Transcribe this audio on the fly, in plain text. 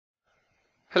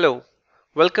Hello,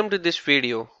 welcome to this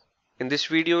video. In this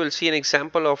video, we'll see an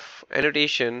example of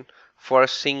annotation for a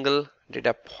single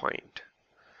data point.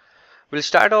 We'll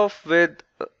start off with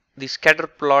the scatter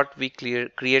plot we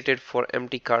created for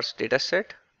empty cars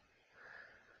dataset,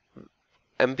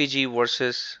 MPG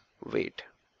versus weight.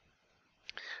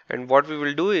 And what we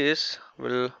will do is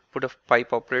we'll put a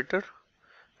pipe operator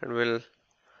and we'll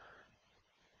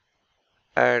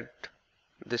add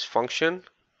this function,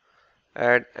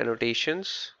 add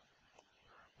annotations.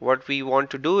 What we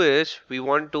want to do is we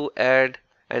want to add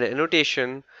an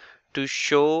annotation to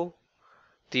show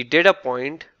the data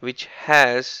point which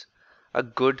has a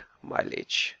good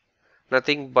mileage.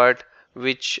 Nothing but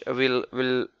which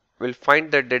will find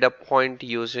the data point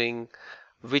using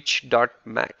which dot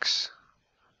max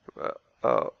uh,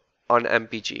 uh, on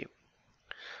MPG.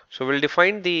 So we'll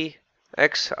define the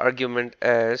x argument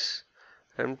as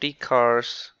empty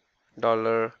cars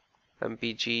dollar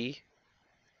 $MPG,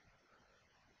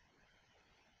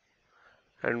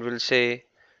 and we'll say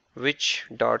which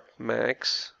dot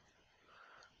max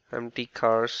empty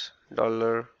cars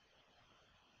dollar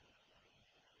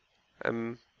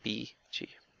MPG.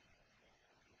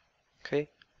 Okay,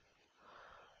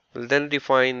 we'll then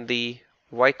define the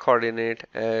y coordinate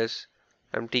as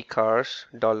empty cars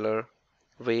dollar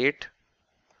weight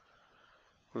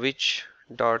which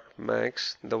dot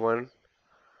max, the one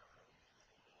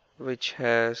which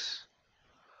has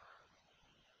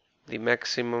the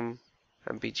maximum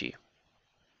MPG.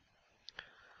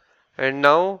 And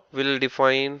now we'll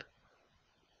define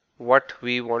what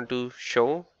we want to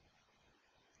show.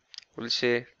 We'll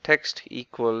say text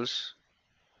equals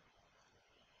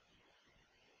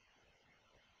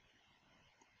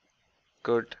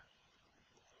good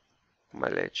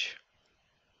mileage.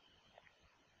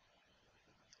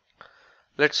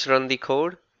 Let's run the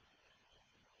code.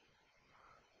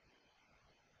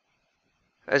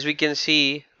 As we can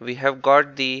see, we have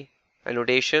got the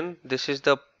annotation. This is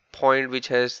the point which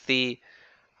has the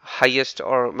highest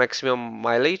or maximum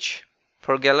mileage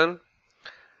per gallon,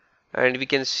 and we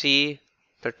can see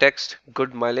the text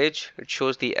good mileage. It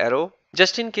shows the arrow.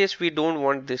 Just in case we don't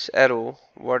want this arrow,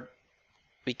 what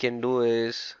we can do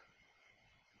is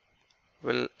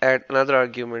we'll add another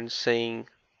argument saying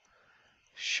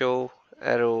show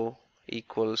arrow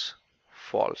equals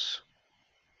false,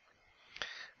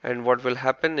 and what will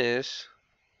happen is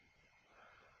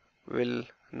we'll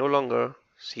no longer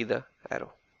see the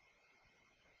arrow.